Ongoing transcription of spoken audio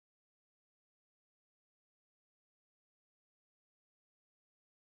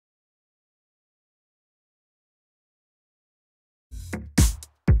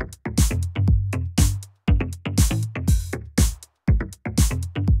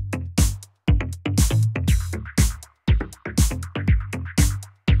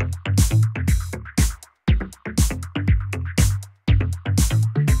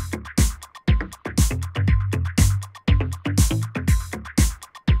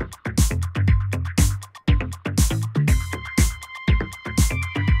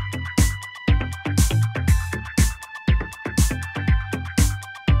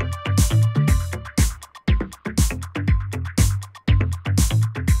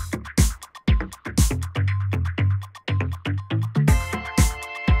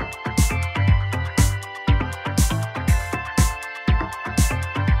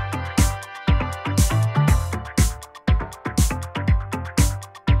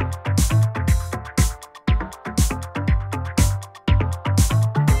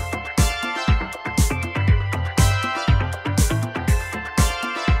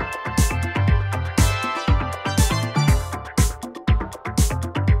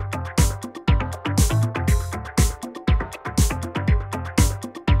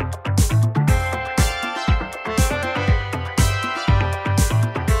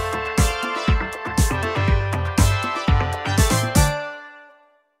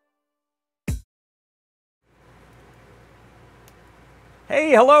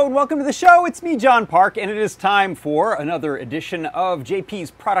Hey, hello, and welcome to the show. It's me, John Park, and it is time for another edition of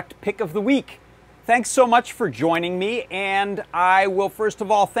JP's Product Pick of the Week. Thanks so much for joining me, and I will first of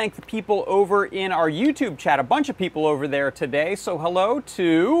all thank the people over in our YouTube chat, a bunch of people over there today. So hello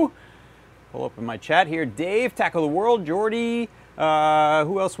to, pull open my chat here, Dave, Tackle the World, Jordy,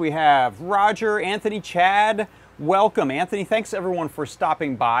 who else we have? Roger, Anthony, Chad. Welcome, Anthony. Thanks everyone for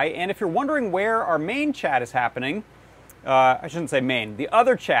stopping by. And if you're wondering where our main chat is happening, I shouldn't say main, the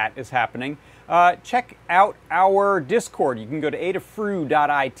other chat is happening. Check out our Discord. You can go to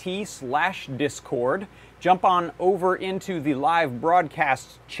adafru.it/Discord, jump on over into the live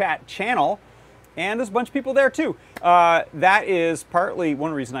broadcast chat channel, and there's a bunch of people there too. That is partly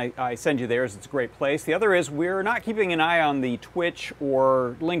one reason I send you there, is it's a great place. The other is we're not keeping an eye on the Twitch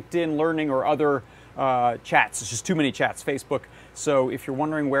or LinkedIn Learning or other chats. It's just too many chats, Facebook. So if you're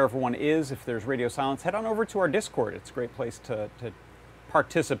wondering where everyone is, if there's radio silence, head on over to our Discord. It's a great place to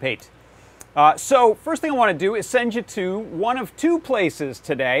participate. So first thing I want to do is send you to one of two places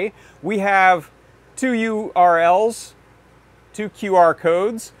today. We have two URLs, two QR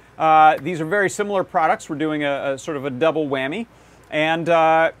codes. These are very similar products. We're doing a sort of a double whammy. And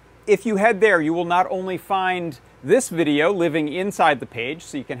if you head there, you will not only find this video living inside the page,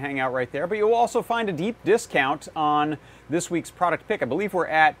 so you can hang out right there, but you'll also find a deep discount on this week's product pick. I believe we're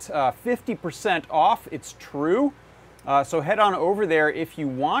at 50% off. It's true. So head on over there if you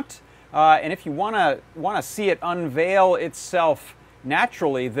want. And if you want to see it unveil itself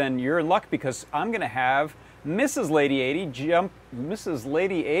naturally, then you're in luck, because I'm going to have Mrs. Lady Ada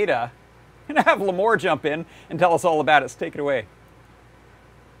going to have Limor jump in and tell us all about it. So take it away.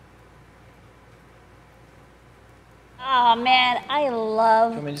 Oh man, I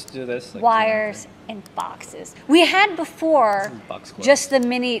love Can we just do this, like, wires and boxes. We had before just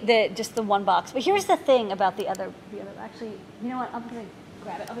the just the one box. But here's the thing about the other. Actually, you know what? I'm gonna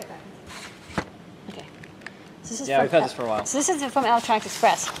grab it. I'll be right back. Okay. So this is we've had this for a while. So this is from Electronics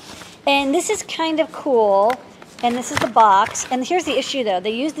Express, and this is kind of cool. And this is the box. And here's the issue, though.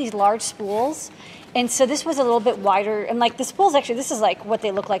 They use these large spools. And so this was a little bit wider. And like the spools, actually, this is like what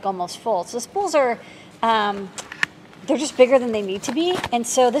they look like almost full. So the spools are, they're just bigger than they need to be. And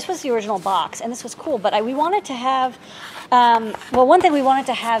so this was the original box. And this was cool. But we wanted to have, well, one thing, we wanted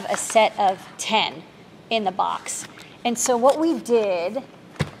to have a set of 10 in the box. And so what we did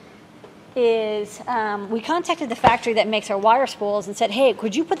is we contacted the factory that makes our wire spools and said, hey,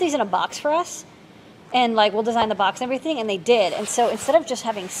 could you put these in a box for us? And like, we'll design the box and everything, and they did. And so instead of just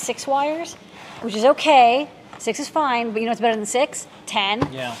having 6 wires, which is okay, 6 is fine, but you know what's better than 6?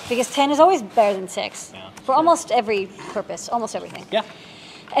 10. Yeah. Because 10 is always better than 6. Yeah, for almost every purpose, almost everything. Yeah.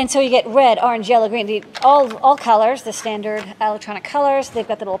 And so you get red, orange, yellow, green, all colors, the standard electronic colors. They've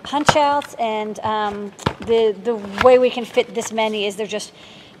got the little punch outs, and the way we can fit this many is they're just,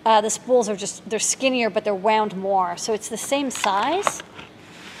 the spools are just, they're skinnier, but they're wound more. So it's the same size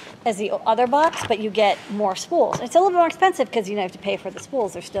as the other box, but you get more spools. It's a little bit more expensive because you have to pay for the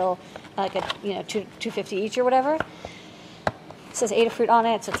spools. They're still like $250 each or whatever. It says Adafruit on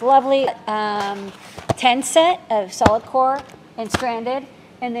it, so it's lovely. 10 set of solid core and stranded,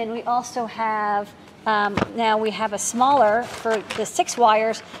 and then we also have now we have a smaller for the 6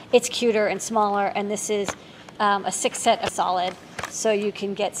 wires. It's cuter and smaller, and this is a 6 set of solid, so you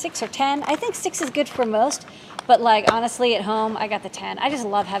can get 6 or 10. I think 6 is good for most. But like, honestly, at home, I got the 10. I just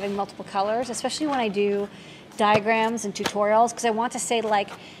love having multiple colors, especially when I do diagrams and tutorials, because I want to say, like,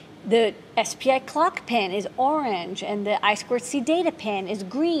 the SPI clock pin is orange and the I2C data pin is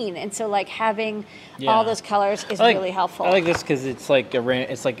green. And so, like, having all those colors is really helpful. I like this because it's like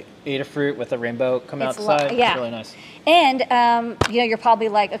it's like Adafruit with a rainbow coming outside. Yeah. It's really nice. And, you're probably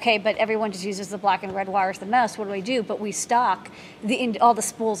like, okay, but everyone just uses the black and red wires the most. What do we do? But we stock all the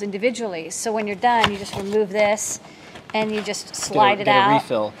spools individually. So when you're done, you just remove this and you just slide it out. Get a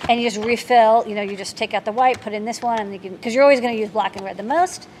refill. And you just refill. You just take out the white, put in this one, and you can, because you're always going to use black and red the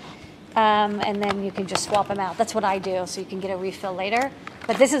most. And then you can just swap them out. That's what I do, so you can get a refill later.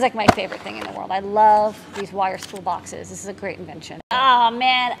 But this is like my favorite thing in the world. I love these wire spool boxes. This is a great invention. Oh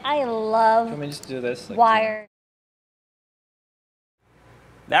man, I love Can we just do this? Like, wire.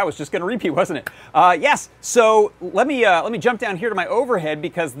 That was just going to repeat, wasn't it? Yes. So let me jump down here to my overhead,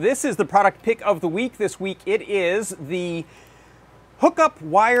 because this is the product pick of the week. This week it is the hookup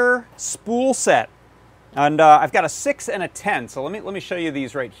wire spool set, and I've got a 6 and a 10. So let me show you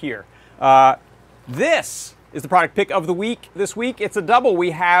these right here. This is the product pick of the week this week. It's a double.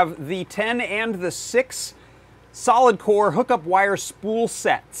 We have the 10 and the 6 solid core hookup wire spool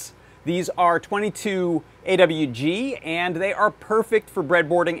sets. These are 22 AWG, and they are perfect for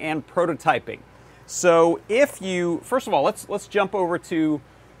breadboarding and prototyping. So if you, first of all, let's jump over to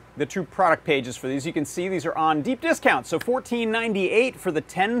the true product pages for these. You can see these are on deep discount. So $14.98 for the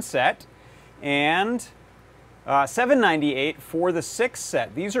 10 set and $7.98 for the 6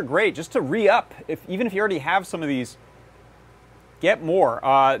 set. These are great just to re-up. Even if you already have some of these, get more.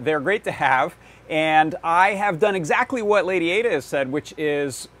 They're great to have. And I have done exactly what Lady Ada has said, which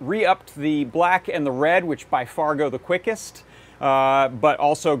is re-upped the black and the red, which by far go the quickest. But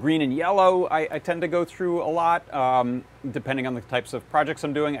also green and yellow I tend to go through a lot, depending on the types of projects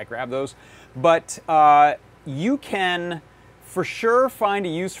I'm doing. I grab those. But you can for sure find a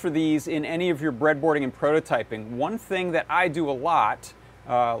use for these in any of your breadboarding and prototyping. One thing that I do a lot,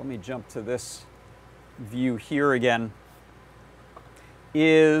 let me jump to this view here again,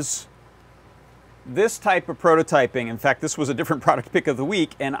 is this type of prototyping. In fact, this was a different product pick of the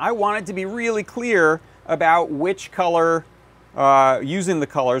week, and I wanted to be really clear about which color, using the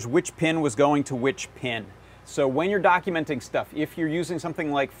colors, which pin was going to which pin. So when you're documenting stuff, if you're using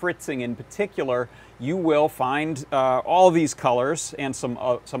something like fritzing in particular, you will find all these colors and some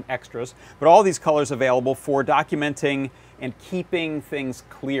extras, but all these colors available for documenting and keeping things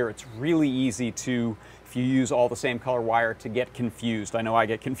clear. It's really easy to, if you use all the same color wire, to get confused. I know I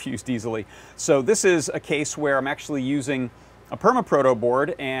get confused easily. So this is a case where I'm actually using a PermaProto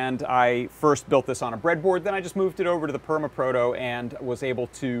board, and I first built this on a breadboard, then I just moved it over to the PermaProto and was able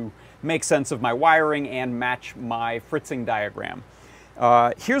to make sense of my wiring and match my fritzing diagram.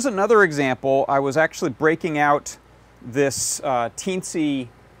 Here's another example. I was actually breaking out this Teensy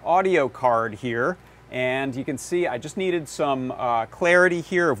audio card here, and you can see I just needed some clarity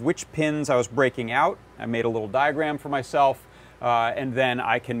here of which pins I was breaking out. I made a little diagram for myself, and then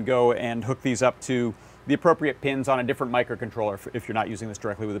I can go and hook these up to the appropriate pins on a different microcontroller if you're not using this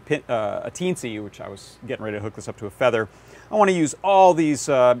directly with a Teensy, which I was getting ready to hook this up to a Feather. I want to use all these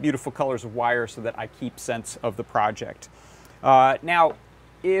beautiful colors of wire so that I keep sense of the project. Now,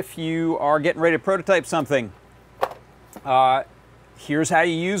 if you are getting ready to prototype something, here's how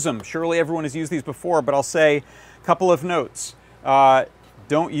you use them. Surely everyone has used these before, but I'll say a couple of notes.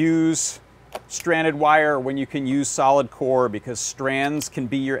 Don't use stranded wire when you can use solid core, because strands can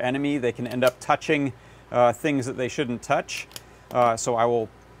be your enemy. They can end up touching things that they shouldn't touch. So I will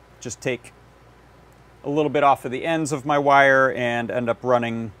just take a little bit off of the ends of my wire and end up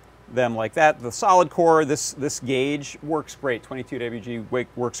running them like that. The solid core, this gauge works great. 22 WG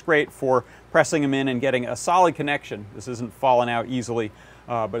works great for pressing them in and getting a solid connection. This isn't falling out easily,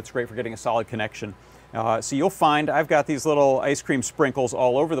 but it's great for getting a solid connection. So you'll find I've got these little ice cream sprinkles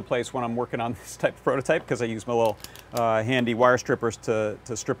all over the place when I'm working on this type of prototype, because I use my little handy wire strippers to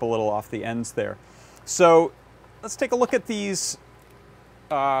strip a little off the ends there. So let's take a look at these,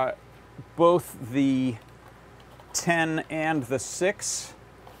 both the 10 and the 6.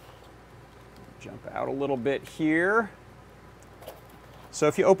 Jump out a little bit here. So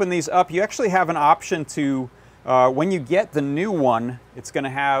if you open these up, you actually have an option to, when you get the new one, it's going to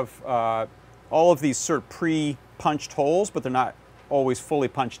have all of these sort of pre-punched holes, but they're not always fully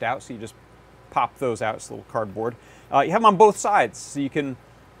punched out, so you just pop those out. It's a little cardboard. You have them on both sides, so you can,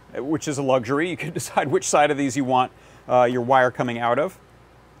 which is a luxury, you can decide which side of these you want your wire coming out of.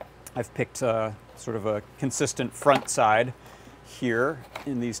 I've picked sort of a consistent front side here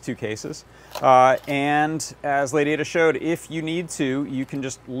in these two cases. And as Lady Ada showed, if you need to, you can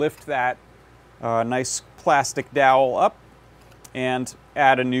just lift that nice plastic dowel up and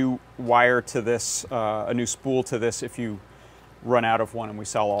add a new wire to this, a new spool to this if you run out of one, and we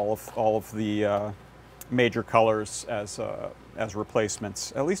sell all of the major colors as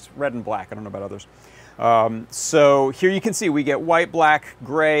replacements, at least red and black. I don't know about others. So here you can see we get white, black,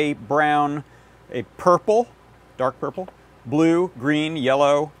 gray, brown, a purple, dark purple, blue, green,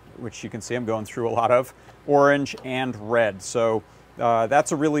 yellow, which you can see I'm going through a lot of, orange, and red. So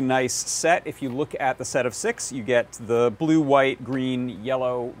that's a really nice set. If you look at the set of 6, you get the blue, white, green,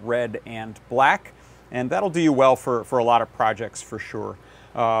 yellow, red, and black. And that'll do you well for a lot of projects for sure.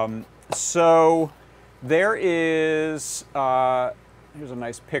 So there is, here's a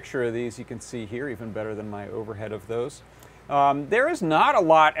nice picture of these you can see here, even better than my overhead of those. There is not a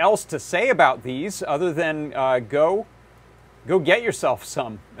lot else to say about these other than go get yourself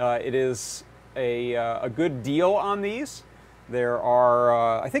some. It is a good deal on these. There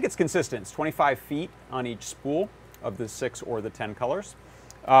are, I think it's consistent, it's 25 feet on each spool of the 6 or the 10 colors.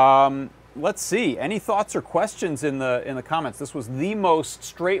 Let's see, any thoughts or questions in the comments? This was the most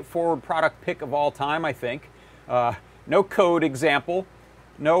straightforward product pick of all time, I think. No code example,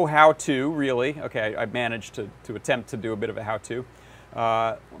 no how-to really. Okay, I managed to attempt to do a bit of a how-to.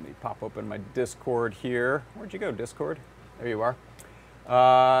 Let me pop open my Discord here. Where'd you go, Discord? There you are.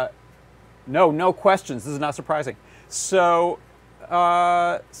 No questions. This is not surprising. So,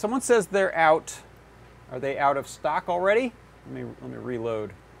 someone says they're out. Are they out of stock already? Let me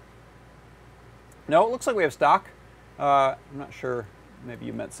reload. No, it looks like we have stock. I'm not sure. Maybe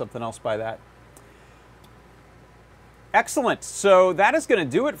you meant something else by that. Excellent. So that is going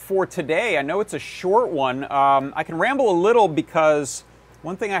to do it for today. I know it's a short one. I can ramble a little because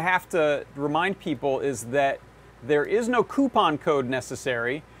one thing I have to remind people is that there is no coupon code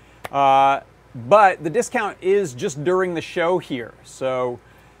necessary, but the discount is just during the show here. So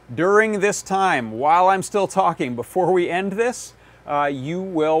during this time, while I'm still talking, before we end this, you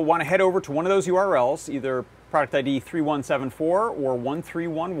will want to head over to one of those URLs, either product ID 3174 or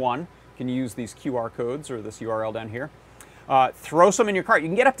 1311. You can use these QR codes or this URL down here. Throw some in your cart. You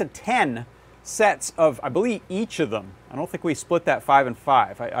can get up to 10 sets of, I believe, each of them. I don't think we split that 5 and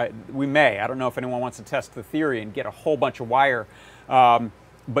 5. We may. I don't know if anyone wants to test the theory and get a whole bunch of wire.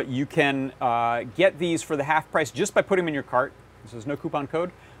 But you can get these for the half price just by putting them in your cart. This is no coupon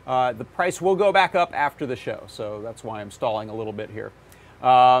code. The price will go back up after the show, so that's why I'm stalling a little bit here.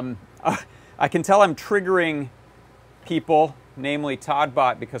 I can tell I'm triggering people, namely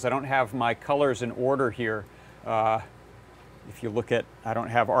ToddBot, because I don't have my colors in order here. If you look at, I don't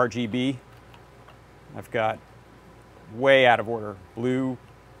have RGB. I've got way out of order. Blue,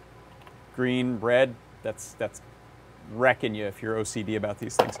 green, red. That's wrecking you if you're OCD about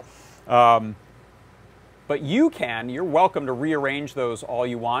these things. But you're welcome to rearrange those all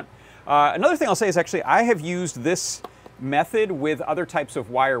you want. Another thing I'll say is actually I have used this method with other types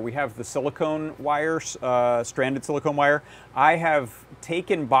of wire. We have the silicone wires, stranded silicone wire. I have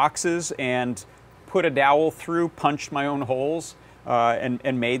taken boxes and put a dowel through, punched my own holes,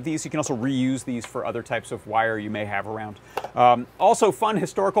 and made these. You can also reuse these for other types of wire you may have around. Also, fun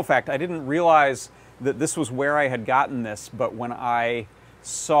historical fact, I didn't realize that this was where I had gotten this, but when I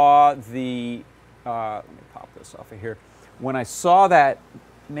saw the, let me pop this off of here. When I saw that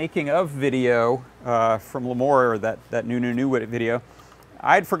making of video from Lemoore, or that new video,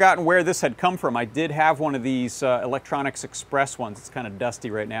 I'd forgotten where this had come from. I did have one of these Electronics Express ones. It's kind of dusty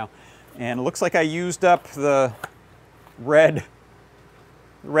right now. And it looks like I used up the red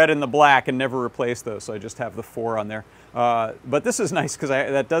and the black and never replaced those, so I just have the 4 on there. But this is nice because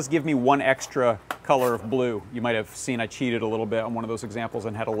that does give me one extra color of blue. You might have seen I cheated a little bit on one of those examples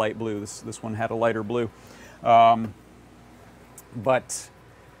and had a light blue. This one had a lighter blue. But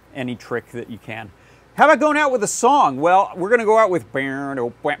any trick that you can. How about going out with a song? Well, we're going to go out with...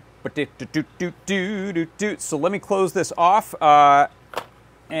 So let me close this off.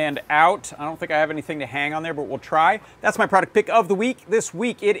 And out. I don't think I have anything to hang on there, but we'll try. That's my product pick of the week. This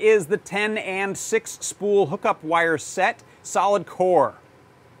week it is the 10 and 6 spool hookup wire set, solid core.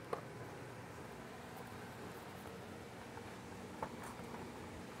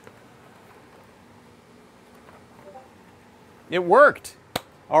 It worked.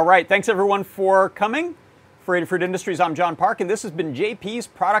 All right, thanks everyone for coming. For Adafruit Industries, I'm John Park, and this has been JP's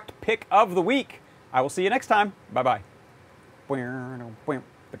product pick of the week. I will see you next time. Bye-bye.